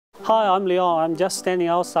Hi, I'm Leon. I'm just standing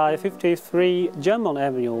outside 53 Jaemont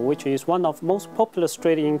Avenue, which is one of the most popular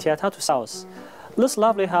streets in Atatu South. This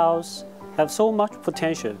lovely house has so much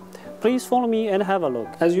potential. Please follow me and have a look.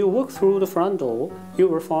 As you walk through the front door, you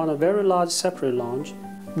will find a very large separate lounge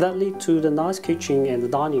that leads to the nice kitchen and the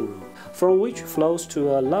dining room, from which flows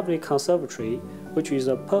to a lovely conservatory, which is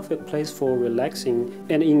a perfect place for relaxing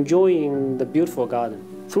and enjoying the beautiful garden.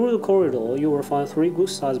 Through the corridor, you will find 3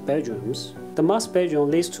 good-sized bedrooms. The master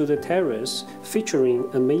bedroom leads to the terrace, featuring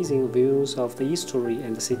amazing views of the estuary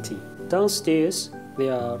and the city. Downstairs,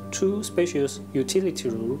 there are 2 spacious utility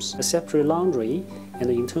rooms, a separate laundry, and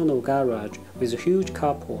an internal garage with a huge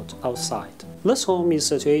carport outside. This home is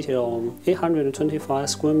situated on 825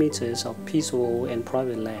 square meters of peaceful and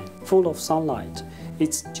private land, full of sunlight.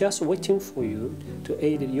 It's just waiting for you to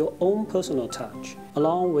add your own personal touch,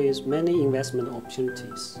 along with many investment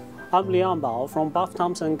opportunities. I'm Liang Bao from Barfoot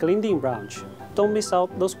Thompson Glendene branch. Don't miss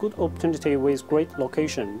out those good opportunities with great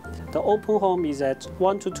location. The open home is at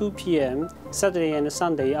 1 to 2 p.m. Saturday and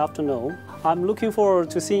Sunday afternoon. I'm looking forward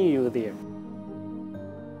to seeing you there.